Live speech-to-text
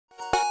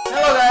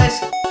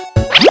this?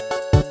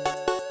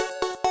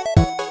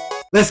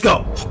 Let's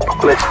go.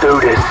 Let's do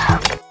this.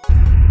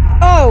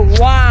 Oh,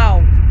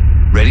 wow.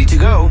 Ready to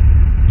go.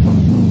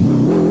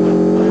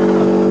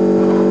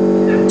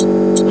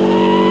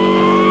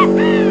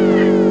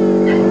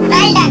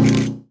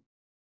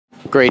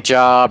 Great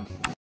job.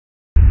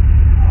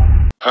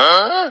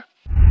 Huh?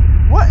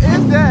 What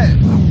is that?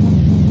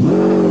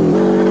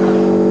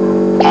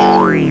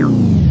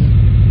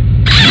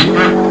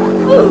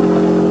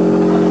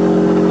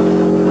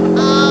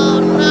 Oh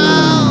no!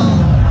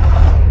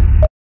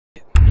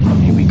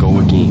 Here we go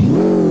again.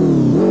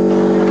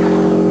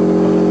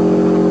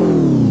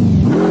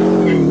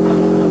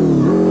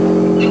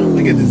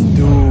 Look at this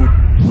dude.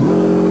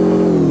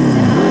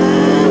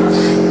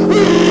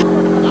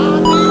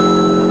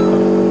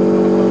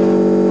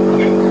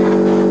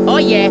 Oh,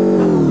 yeah.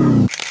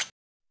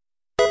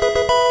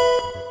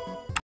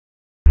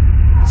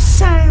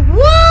 Say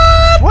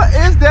what? What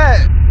is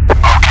that?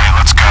 Okay,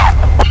 let's go.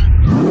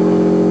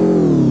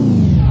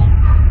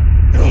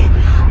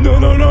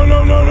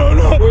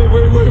 No.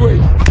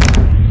 Wait.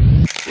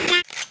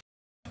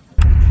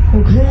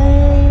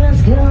 Okay,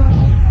 let's go.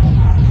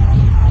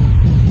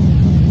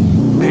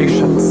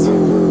 Patience.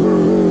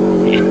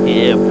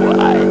 Yeah,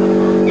 boy.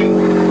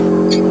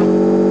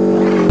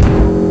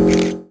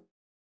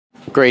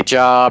 Great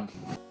job.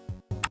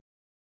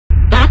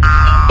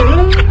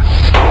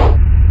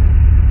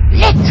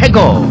 Let's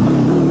go.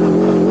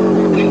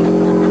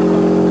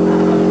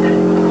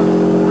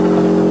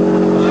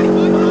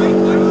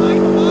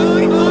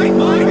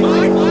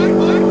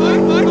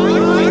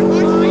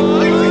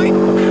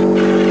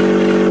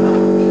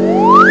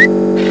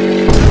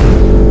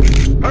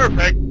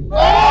 Perfect.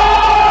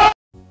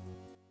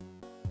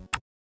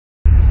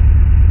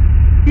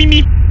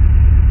 Me.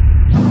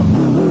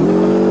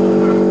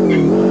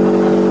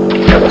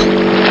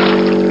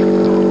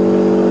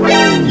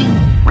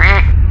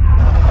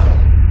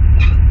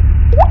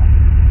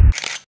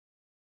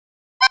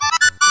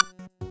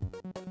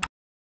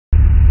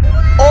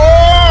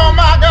 Oh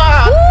my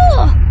God!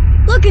 Cool.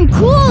 Looking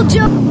cool,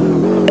 Joe.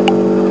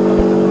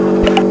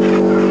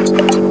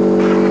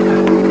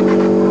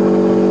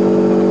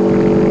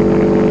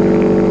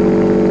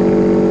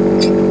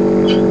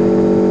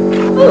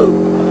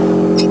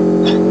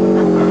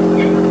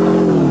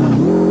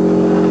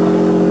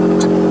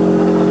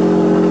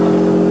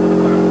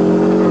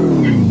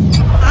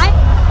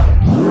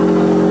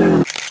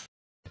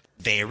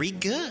 Very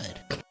good.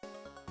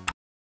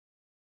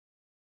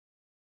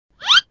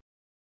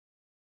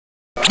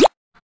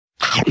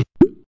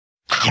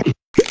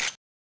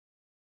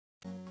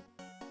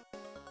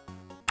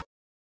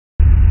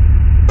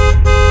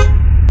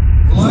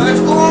 Let's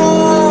go!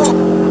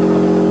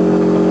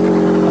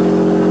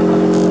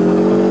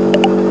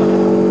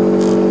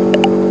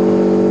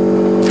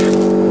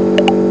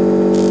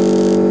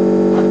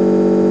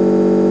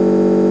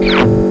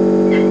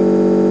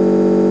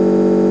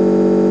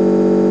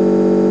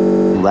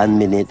 One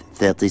minute,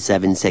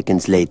 37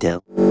 seconds later.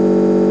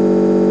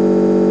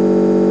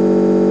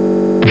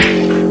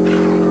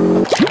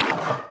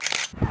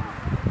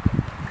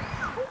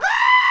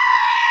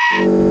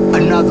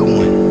 Another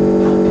one.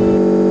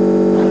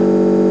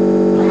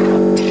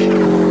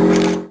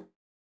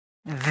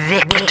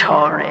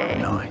 Victory.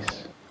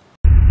 Nice.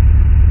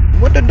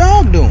 What the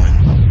dog doing?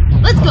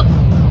 Let's go.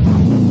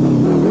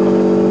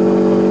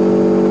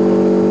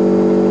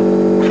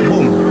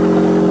 Boom.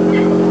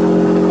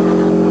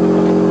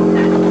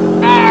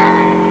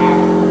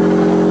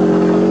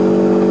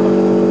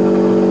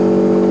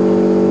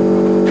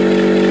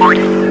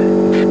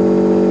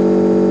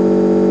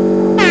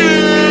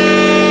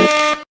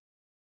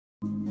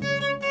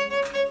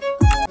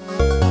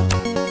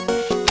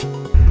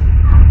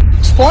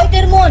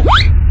 Spider-Man.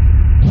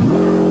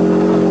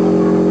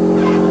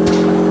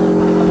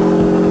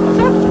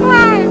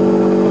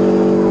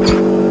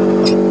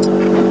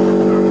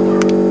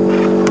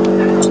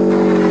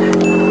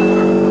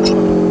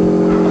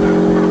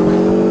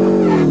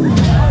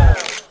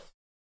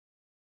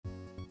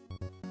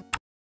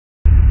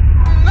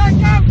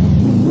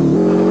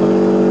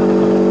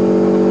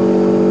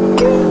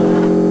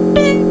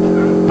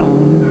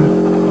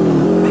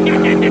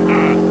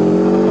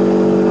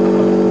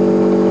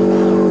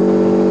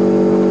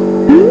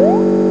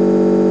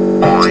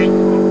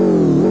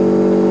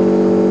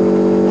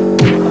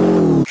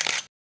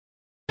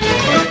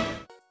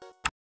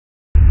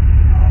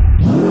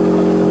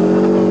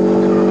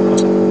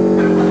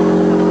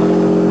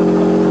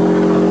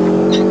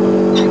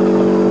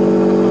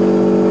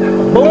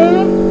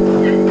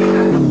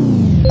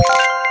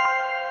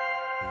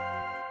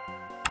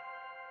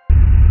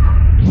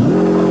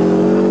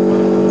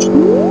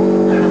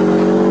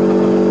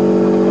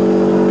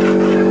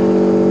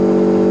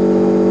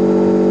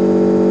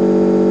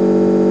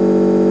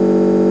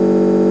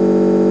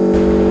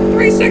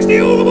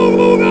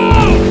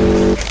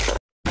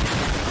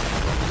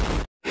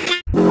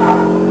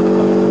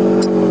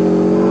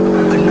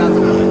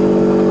 Another one.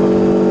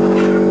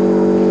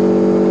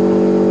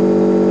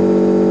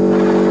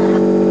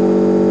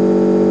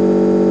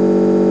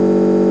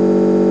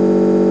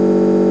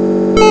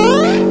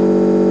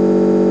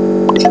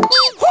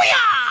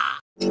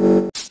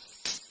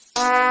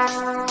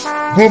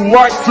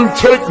 Relax and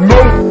take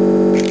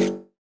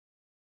note.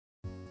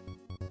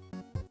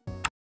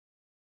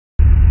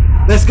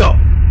 Let's go.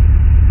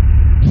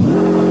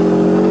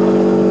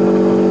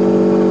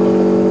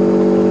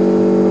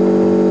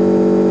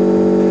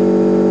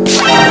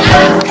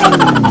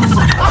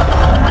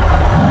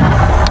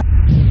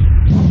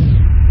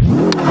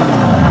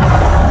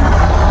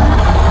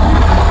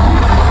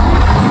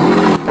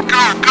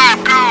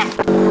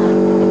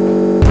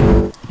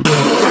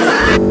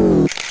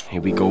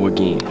 Here we go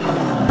again.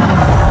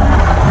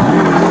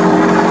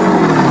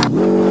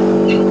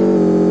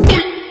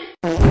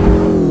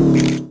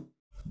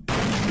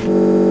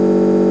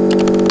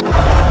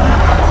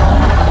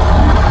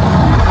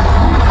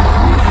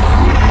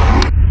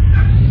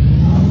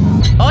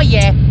 Oh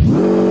yeah.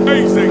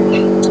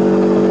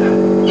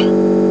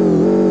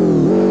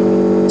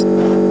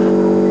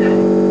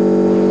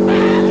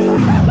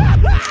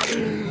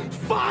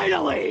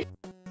 Finally!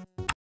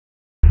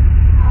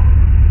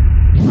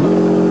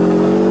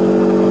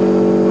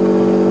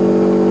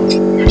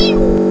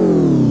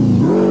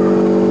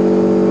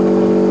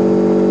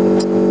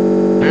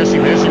 Messi,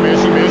 Messi,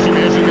 Messi, Messi,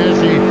 Messi,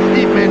 Messi.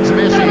 Defense,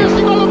 Messi.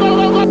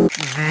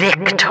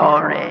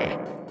 Victory.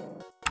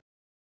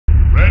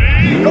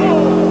 Ready? Go!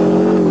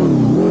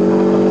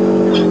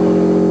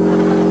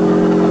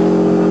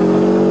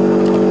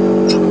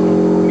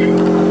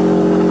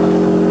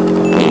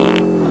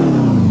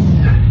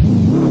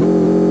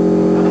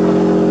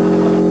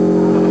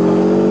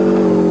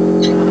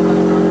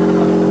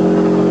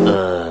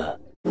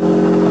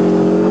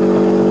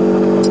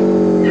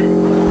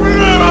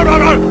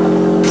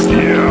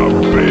 Yeah,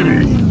 baby.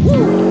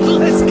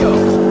 Let's go.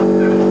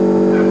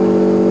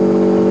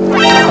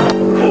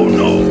 Oh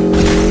no.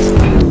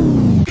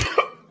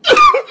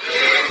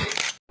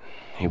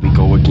 Here we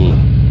go again.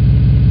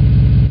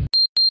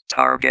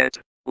 Target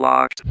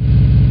locked.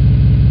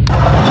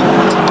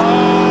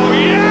 Oh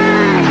yeah!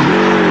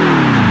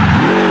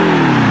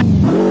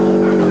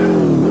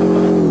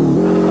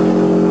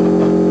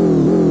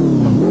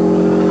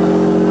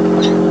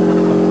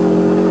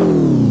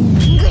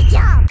 Good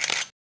job.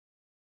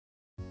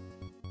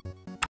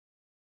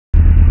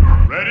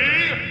 Ready?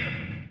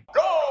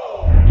 Go!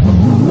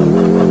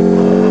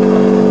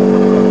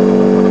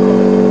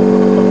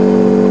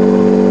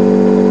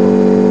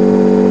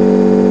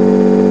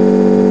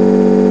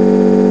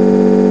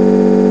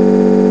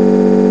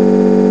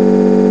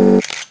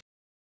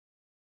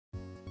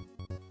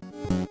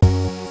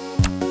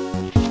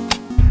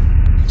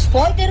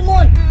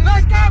 Spider-Man.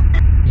 Let's go.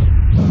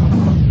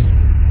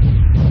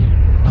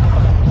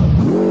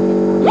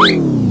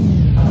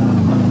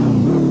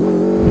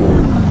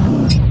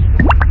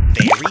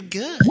 Very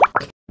good.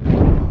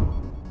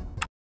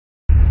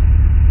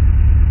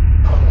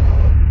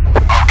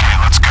 Okay,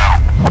 let's go.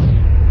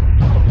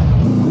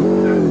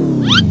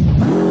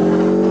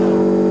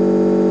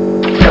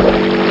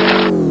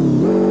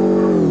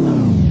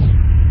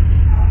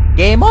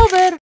 Game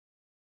over.